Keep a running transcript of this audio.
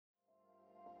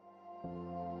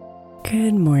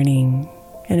Good morning,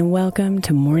 and welcome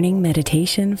to Morning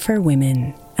Meditation for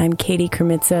Women. I'm Katie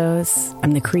Kremitzos.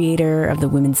 I'm the creator of the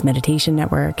Women's Meditation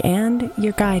Network and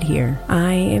your guide here.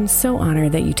 I am so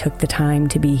honored that you took the time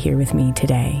to be here with me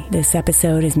today. This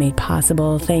episode is made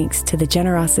possible thanks to the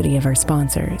generosity of our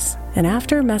sponsors. And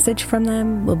after a message from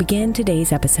them, we'll begin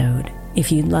today's episode.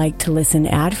 If you'd like to listen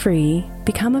ad-free,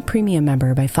 become a premium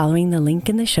member by following the link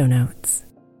in the show notes.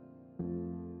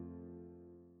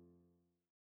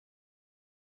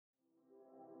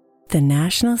 The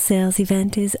national sales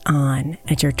event is on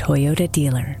at your Toyota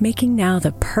dealer, making now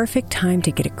the perfect time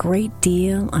to get a great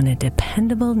deal on a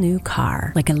dependable new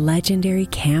car, like a legendary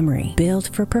Camry, built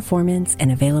for performance and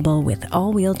available with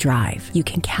all-wheel drive. You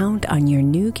can count on your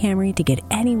new Camry to get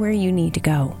anywhere you need to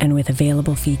go. And with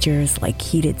available features like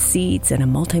heated seats and a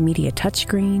multimedia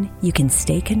touchscreen, you can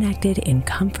stay connected in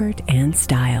comfort and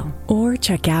style. Or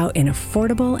check out an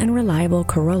affordable and reliable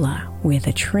Corolla with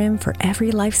a trim for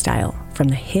every lifestyle, from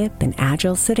the hip and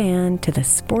agile sedan to the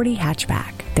sporty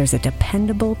hatchback. There's a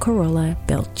dependable Corolla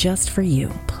built just for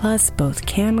you. Plus, both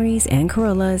Camrys and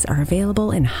Corollas are available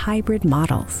in hybrid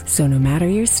models, so no matter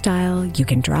your style, you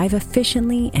can drive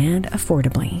efficiently and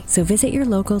affordably. So visit your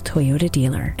local Toyota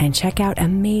dealer and check out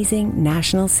amazing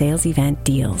national sales event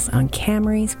deals on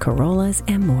Camrys, Corollas,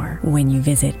 and more when you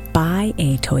visit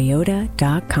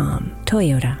buyatoyota.com.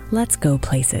 Toyota, let's go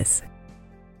places.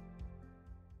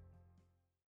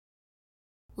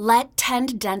 Let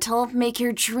Tend Dental make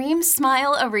your dream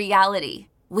smile a reality.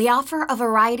 We offer a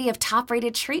variety of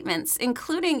top-rated treatments,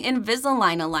 including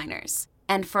Invisalign aligners.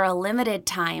 And for a limited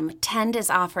time, Tend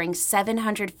is offering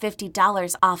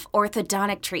 $750 off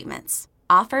orthodontic treatments.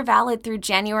 Offer valid through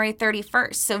January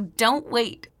 31st, so don't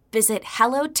wait. Visit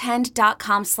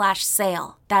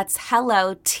hellotend.com/sale. That's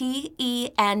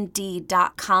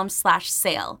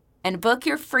hellotend.com/sale. And book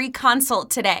your free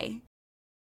consult today.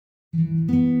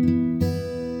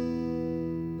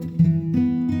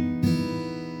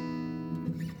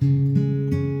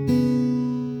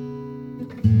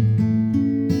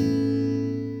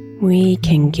 We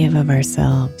can give of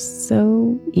ourselves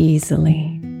so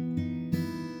easily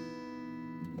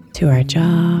to our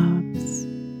jobs,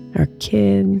 our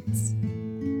kids,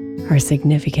 our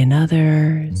significant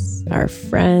others, our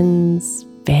friends,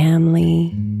 family,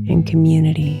 and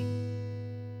community.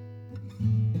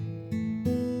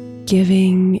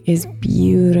 Giving is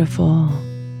beautiful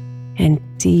and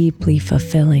deeply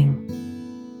fulfilling.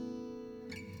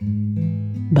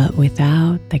 But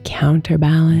without the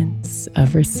counterbalance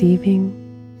of receiving,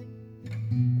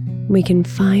 we can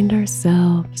find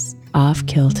ourselves off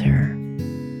kilter,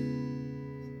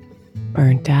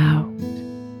 burnt out,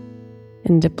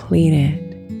 and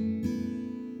depleted.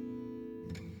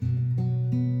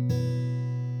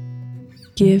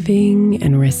 Giving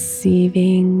and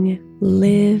receiving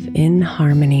live in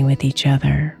harmony with each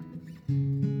other,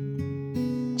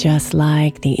 just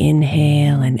like the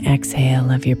inhale and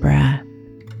exhale of your breath.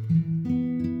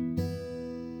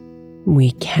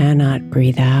 We cannot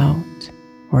breathe out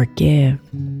or give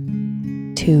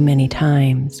too many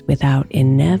times without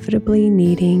inevitably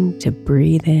needing to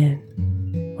breathe in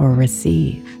or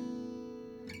receive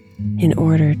in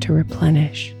order to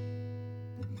replenish.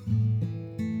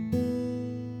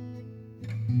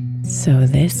 So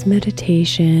this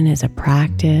meditation is a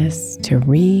practice to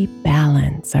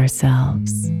rebalance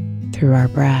ourselves through our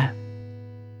breath,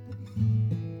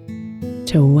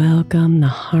 to welcome the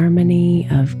harmony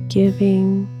of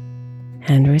giving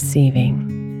and receiving.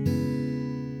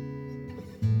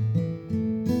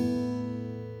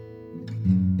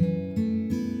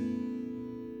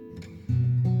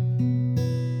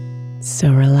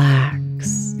 So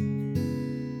relax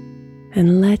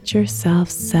and let yourself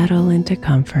settle into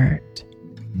comfort.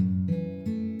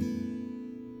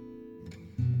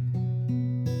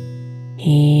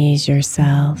 Ease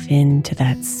yourself into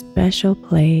that special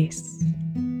place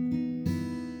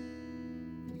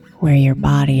where your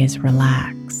body is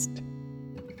relaxed,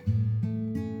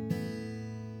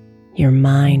 your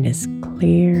mind is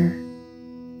clear,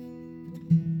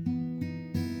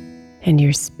 and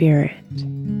your spirit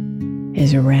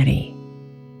is ready.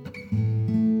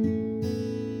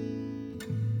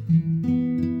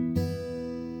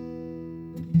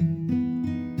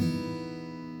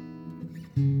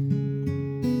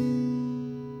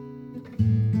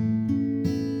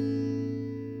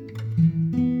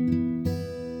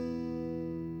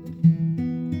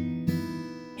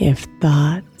 If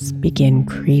thoughts begin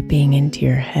creeping into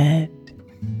your head,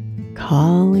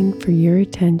 calling for your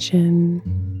attention,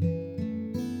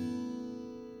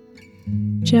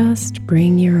 just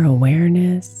bring your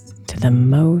awareness to the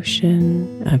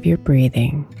motion of your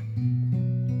breathing.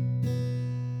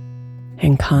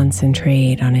 and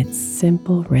concentrate on its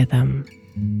simple rhythm.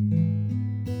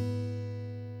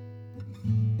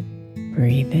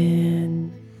 Breathe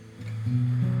in,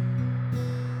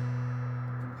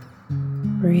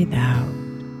 breathe out.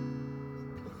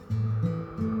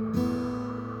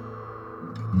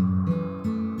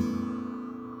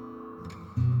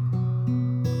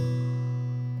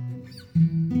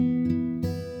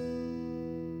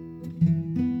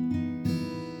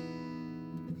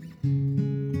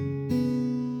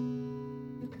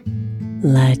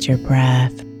 Let your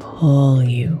breath pull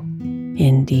you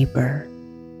in deeper.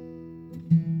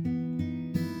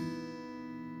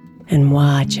 And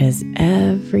watch as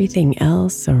everything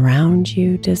else around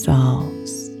you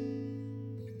dissolves.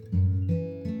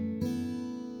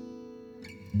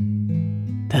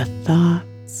 The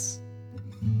thoughts,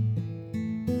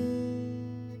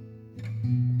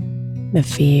 the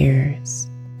fears,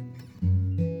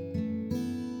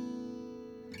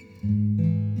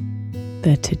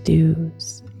 the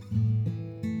to-dos.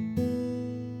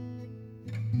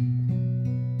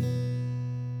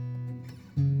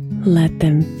 Let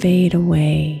them fade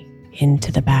away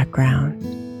into the background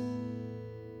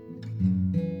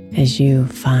as you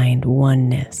find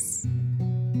oneness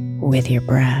with your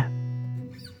breath.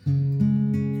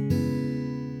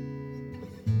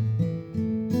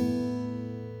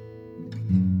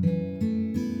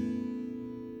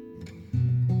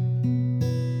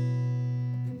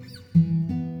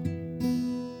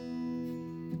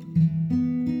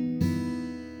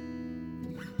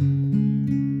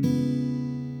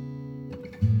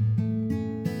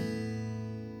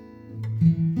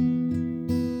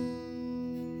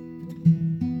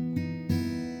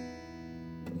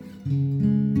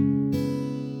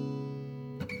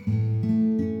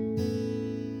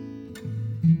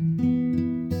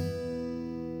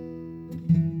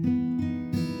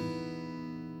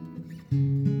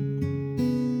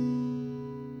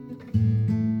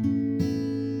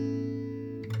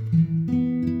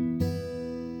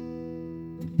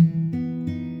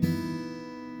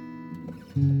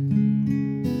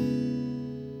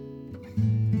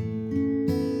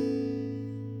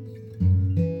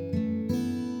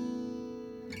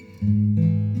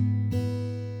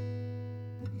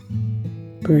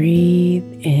 Breathe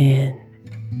in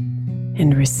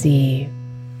and receive.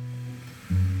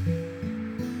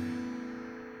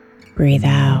 Breathe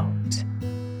out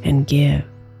and give.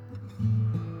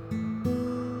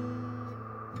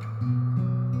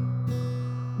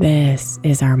 This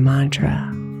is our mantra.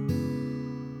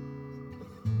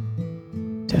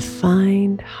 To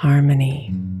find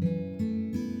harmony.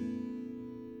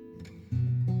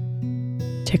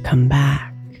 To come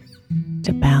back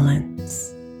to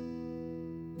balance.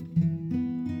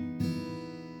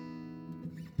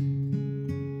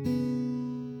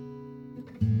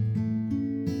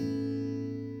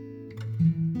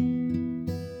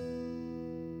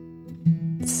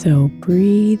 So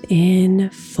breathe in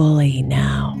fully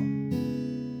now,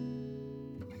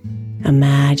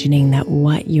 imagining that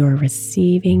what you're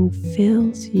receiving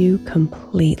fills you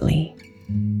completely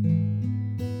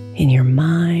in your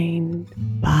mind,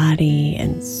 body,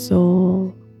 and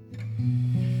soul.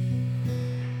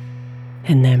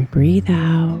 And then breathe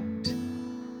out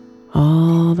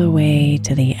all the way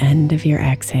to the end of your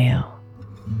exhale,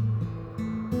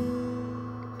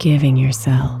 giving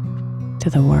yourself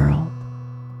to the world.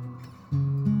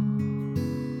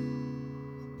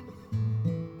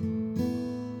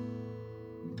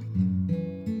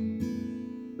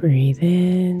 Breathe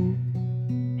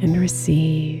in and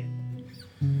receive.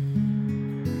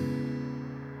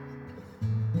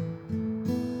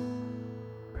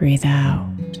 Breathe out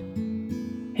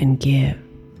and give.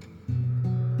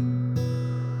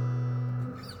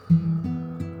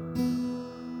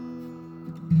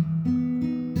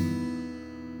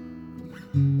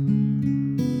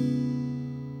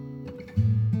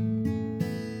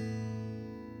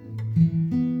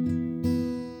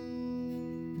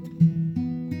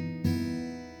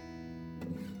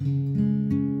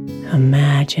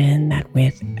 Imagine that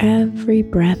with every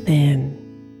breath in,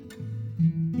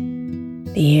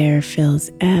 the air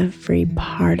fills every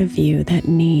part of you that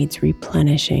needs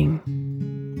replenishing,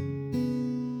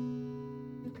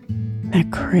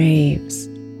 that craves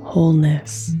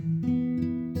wholeness,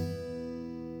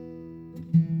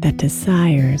 that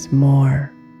desires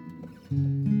more.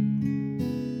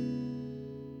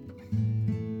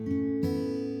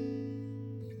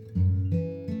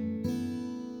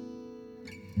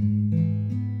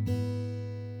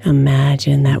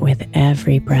 Imagine that with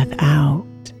every breath out,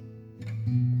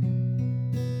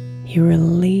 you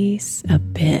release a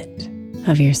bit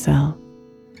of yourself,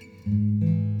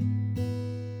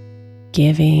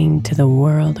 giving to the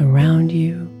world around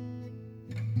you,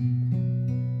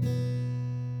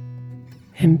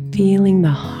 and feeling the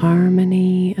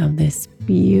harmony of this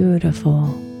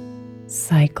beautiful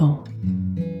cycle.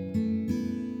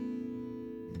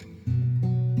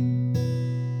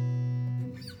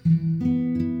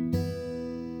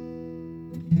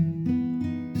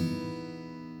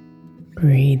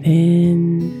 Breathe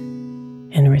in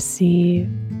and receive.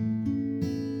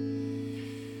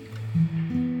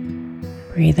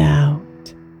 Breathe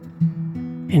out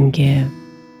and give.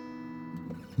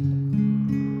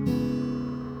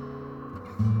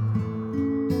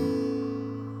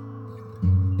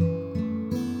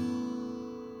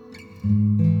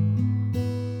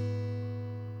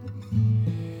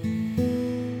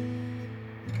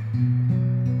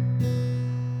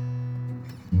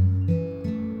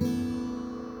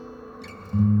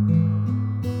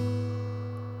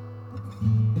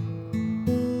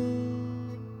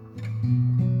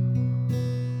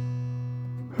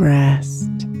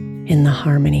 Rest in the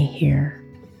harmony here.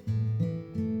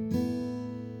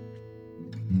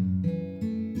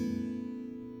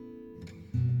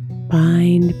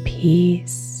 Find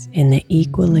peace in the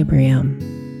equilibrium.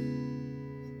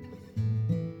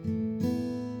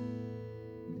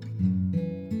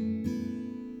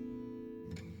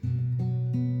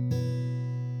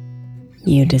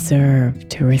 You deserve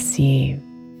to receive.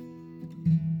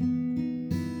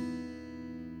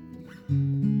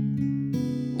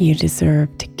 You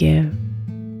deserve to give.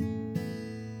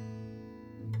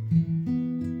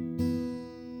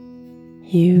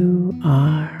 You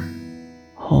are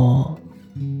whole.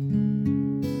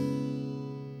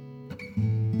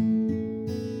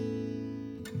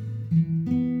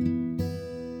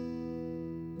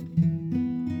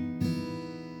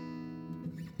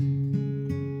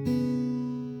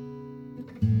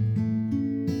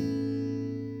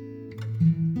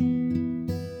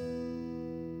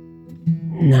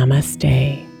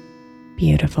 Namaste,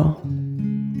 beautiful.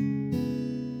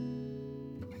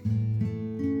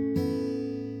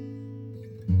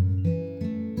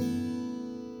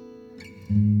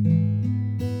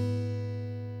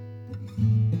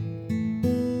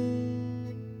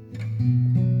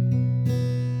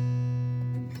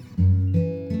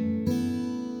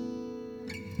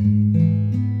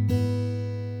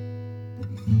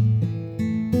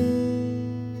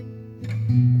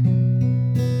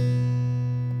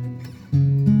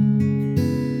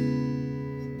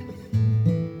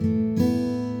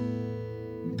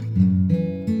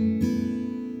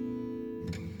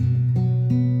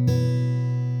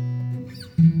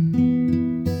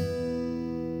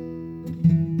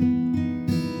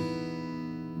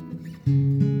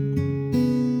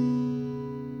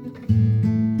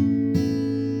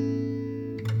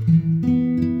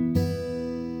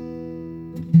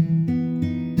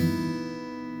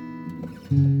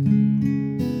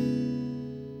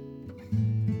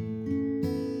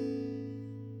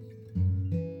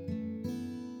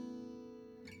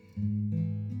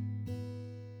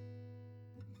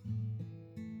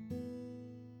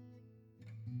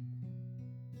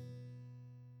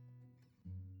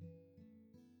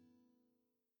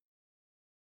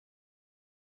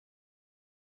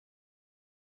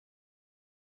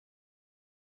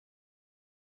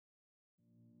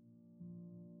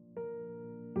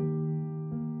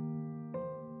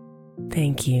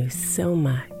 Thank you so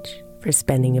much for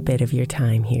spending a bit of your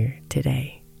time here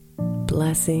today.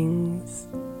 Blessings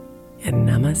and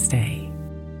namaste.